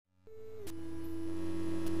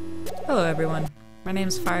Hello everyone, my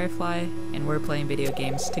name's Firefly, and we're playing video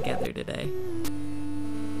games together today.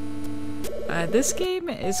 This game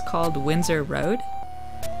is called Windsor Road,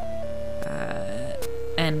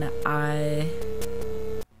 and I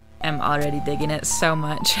am already digging it so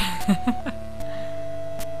much.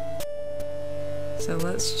 So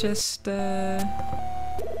let's just, can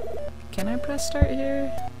I press start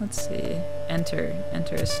here? Let's see, enter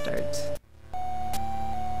a start.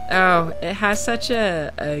 Oh, it has such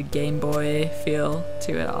a Game Boy feel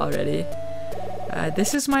to it already.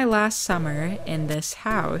 This is my last summer in this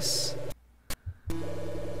house.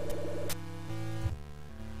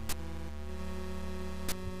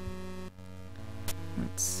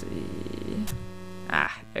 Let's see.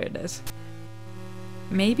 Ah, there it is.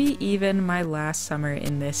 Maybe even my last summer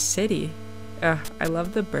in this city. Ugh, I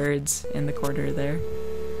love the birds in the corner there.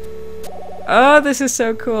 Oh, this is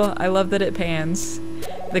so cool. I love that it pans.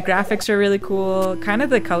 The graphics are really cool. Kind of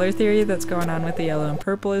the color theory that's going on with the yellow and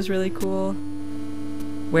purple is really cool.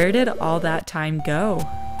 Where did all that time go?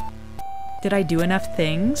 Did I do enough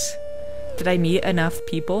things? Did I meet enough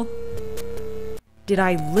people? Did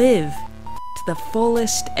I live to the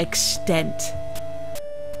fullest extent?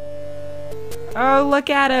 Oh, look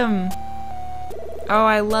at him! Oh,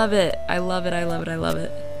 I love it. I love it, I love it, I love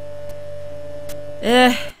it.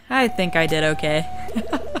 I think I did okay.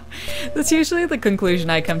 That's usually the conclusion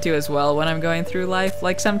I come to as well when I'm going through life.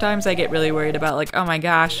 Like, sometimes I get really worried about, like, oh my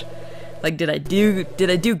gosh, like, did I do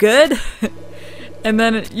good? And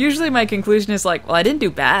then usually my conclusion is like, well, I didn't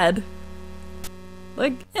do bad.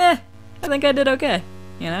 Like, I think I did okay.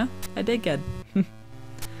 You know? I did good.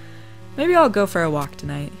 Maybe I'll go for a walk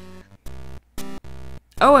tonight.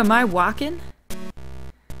 Oh, am I walking?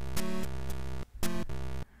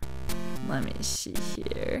 Let me see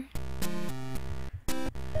here.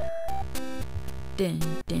 Dun,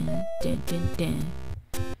 dun, dun, dun, dun.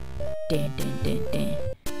 Dun, dun, dun, dun.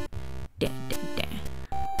 Dun, dun, dun.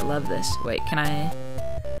 I love this. Wait, can I...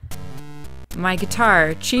 My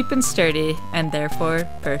guitar, cheap and sturdy, and therefore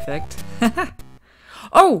perfect.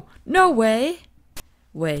 Oh, no way!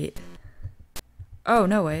 Wait. Oh,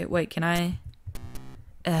 no way. Wait, can I...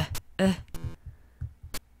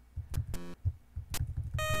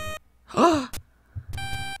 Oh!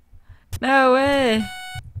 No way!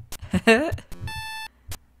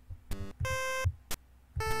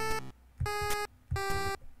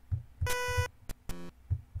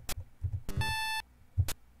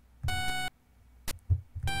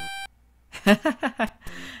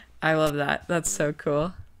 I love that. That's so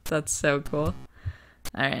cool. That's so cool.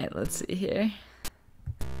 Alright, let's see here.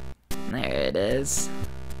 There it is.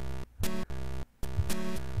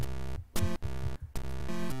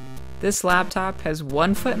 This laptop has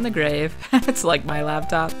one foot in the grave. It's like my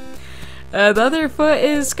laptop. The other foot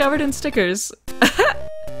is covered in stickers.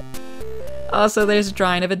 Also, there's a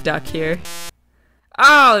drawing of a duck here.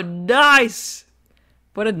 Oh, nice!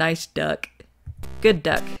 What a nice duck. Good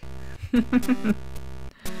duck.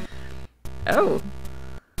 Oh.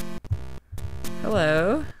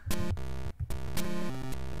 Hello.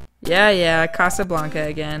 Yeah, Casablanca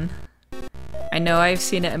again. I know I've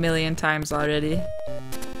seen it a million times already.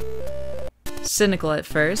 Cynical at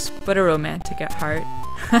first, but a romantic at heart.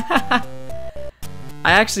 I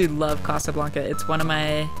actually love Casablanca. It's one of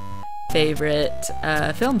my favorite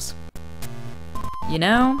films. You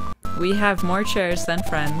know, we have more chairs than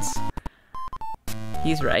friends.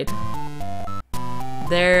 He's right.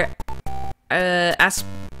 They're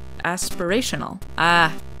aspirational.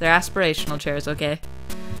 Ah, they're aspirational chairs, okay.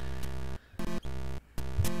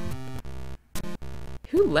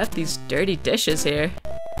 Who left these dirty dishes here?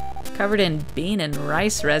 Covered in bean and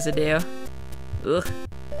rice residue. Ugh.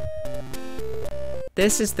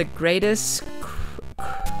 This is the greatest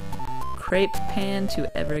crepe pan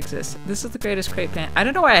to ever exist. This is the greatest crepe pan. I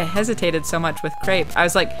don't know why I hesitated so much with crepe. I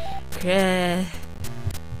was like, crepe.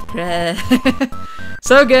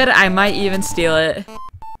 So good, I might even steal it.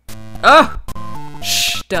 Oh!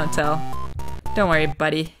 Shh, don't tell. Don't worry,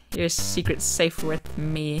 buddy. Your secret's safe with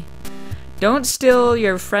me. Don't steal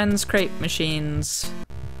your friend's crepe machines.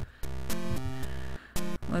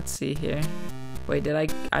 Let's see here. Wait,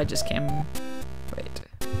 I just came... Wait.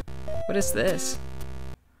 What is this?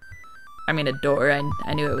 I mean, a door. I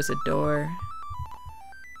knew it was a door.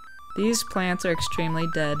 These plants are extremely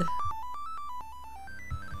dead.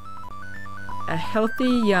 A healthy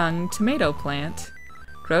young tomato plant.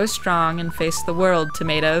 Grow strong and face the world,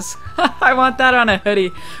 tomatoes. I want that on a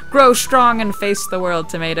hoodie. Grow strong and face the world,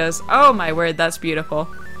 tomatoes. Oh my word, that's beautiful.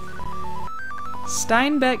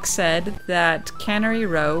 Steinbeck said that Cannery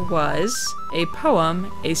Row was a poem,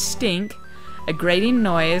 a stink, a grating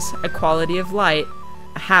noise, a quality of light,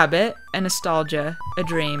 a habit, a nostalgia, a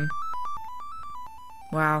dream.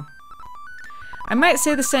 Wow. I might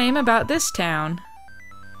say the same about this town.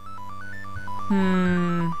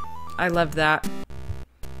 I love that.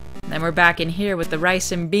 Then we're back in here with the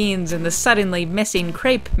rice and beans and the suddenly missing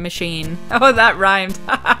crepe machine. Oh, that rhymed.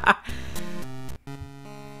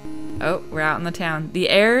 Oh, we're out in the town. The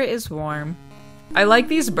air is warm. I like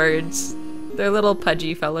these birds. They're little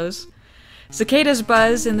pudgy fellows. Cicadas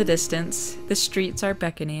buzz in the distance. The streets are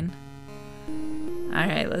beckoning.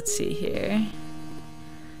 Alright, let's see here.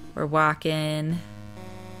 We're walking.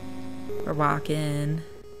 We're walking.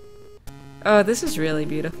 Oh, this is really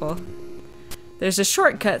beautiful. There's a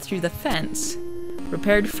shortcut through the fence.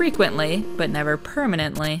 Repaired frequently, but never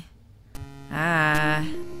permanently. Ah,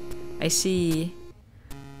 I see.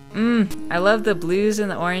 I love the blues and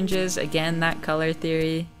the oranges. Again, that color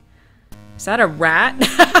theory. Is that a rat?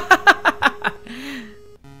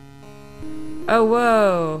 Oh,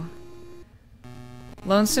 whoa.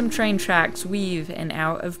 Lonesome train tracks weave in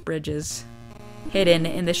out of bridges, hidden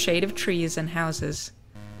in the shade of trees and houses,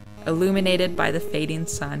 illuminated by the fading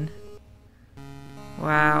sun.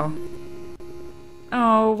 Wow.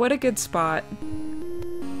 Oh, what a good spot.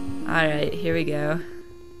 Alright, here we go.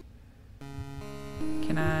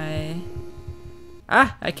 Can I...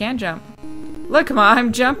 Ah, I can jump. Look, Ma,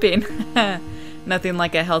 I'm jumping. Nothing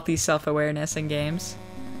like a healthy self-awareness in games.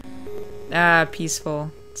 Ah,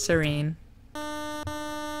 peaceful, serene.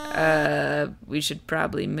 We should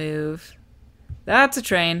probably move. That's a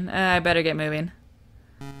train. I better get moving.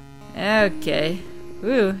 Okay.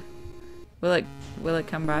 Ooh. Will it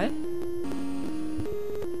come by?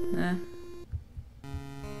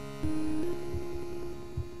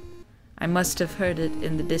 I must have heard it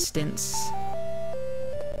in the distance.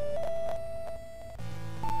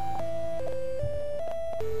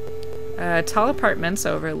 Tall apartments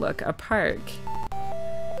overlook a park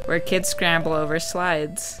where kids scramble over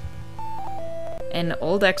slides. And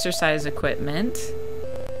old exercise equipment.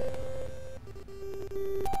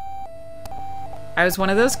 I was one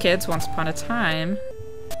of those kids once upon a time.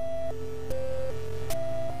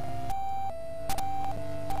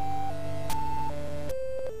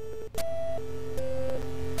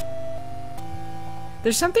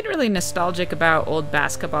 There's something really nostalgic about old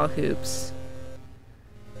basketball hoops.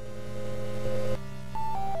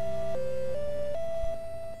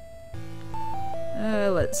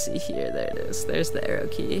 Let's see here. There it is. There's the arrow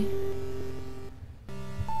key.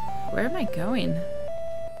 Where am I going?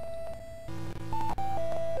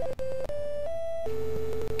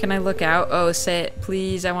 Can I look out? Oh, say it.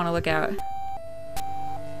 Please, I want to look out.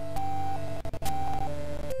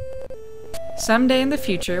 Someday in the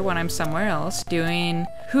future, when I'm somewhere else, doing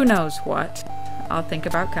who knows what, I'll think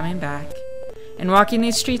about coming back and walking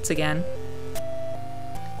these streets again.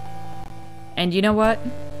 And you know what?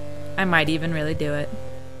 I might even really do it.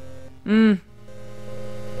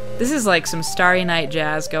 This is like some Starry Night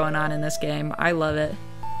jazz going on in this game. I love it.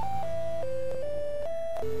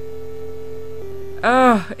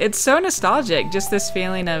 Oh, it's so nostalgic. Just this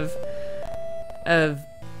feeling of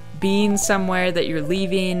being somewhere that you're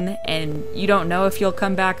leaving and you don't know if you'll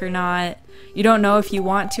come back or not. You don't know if you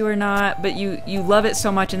want to or not, but you love it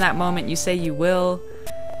so much in that moment you say you will.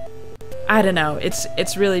 I don't know.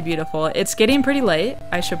 It's really beautiful. It's getting pretty late.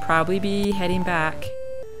 I should probably be heading back.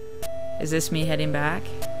 Is this me heading back?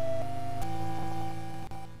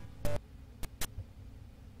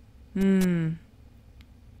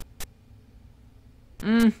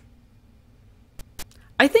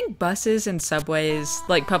 I think buses and subways,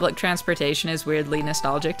 like public transportation, is weirdly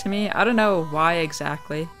nostalgic to me. I don't know why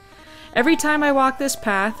exactly. Every time I walk this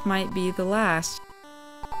path might be the last.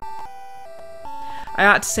 I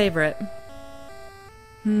ought to savor it.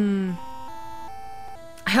 I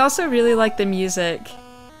also really like the music.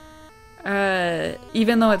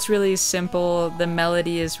 Even though it's really simple, the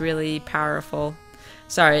melody is really powerful.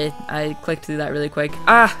 Sorry, I clicked through that really quick.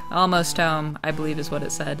 Ah, almost home, I believe is what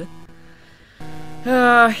it said.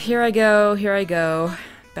 Here I go.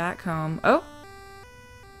 Back home. Oh!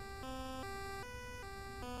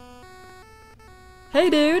 Hey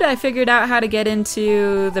dude, I figured out how to get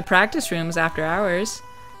into the practice rooms after hours.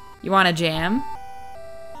 You want a jam?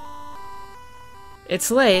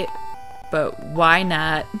 It's late, but why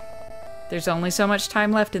not? There's only so much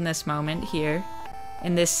time left in this moment here,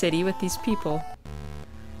 in this city with these people.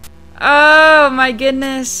 Oh my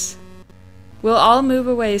goodness! We'll all move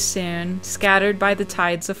away soon, scattered by the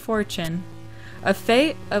tides of fortune. A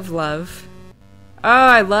fate of love. Oh,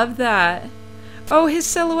 I love that. Oh, his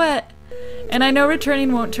silhouette! And I know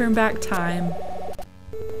returning won't turn back time.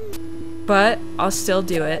 But I'll still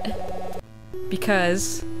do it.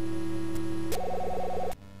 Because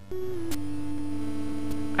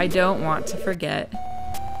I don't want to forget.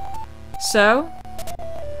 So,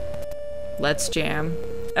 let's jam.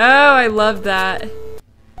 Oh, I love that.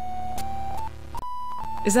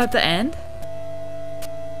 Is that the end?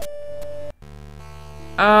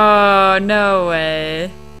 Oh, no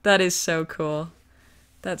way. That is so cool.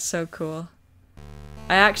 That's so cool.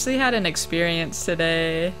 I actually had an experience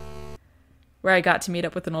today where I got to meet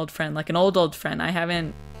up with an old friend, like an old friend. I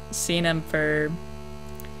haven't seen him for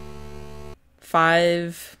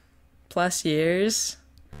 5+ years,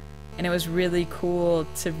 and it was really cool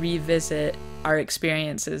to revisit our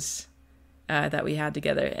experiences that we had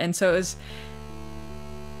together. And so it was,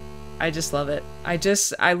 I just love it.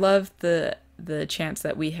 I love the chance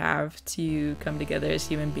that we have to come together as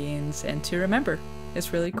human beings and to remember.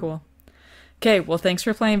 It's really cool. Okay, well, thanks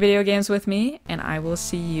for playing video games with me, and I will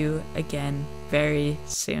see you again very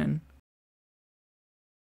soon.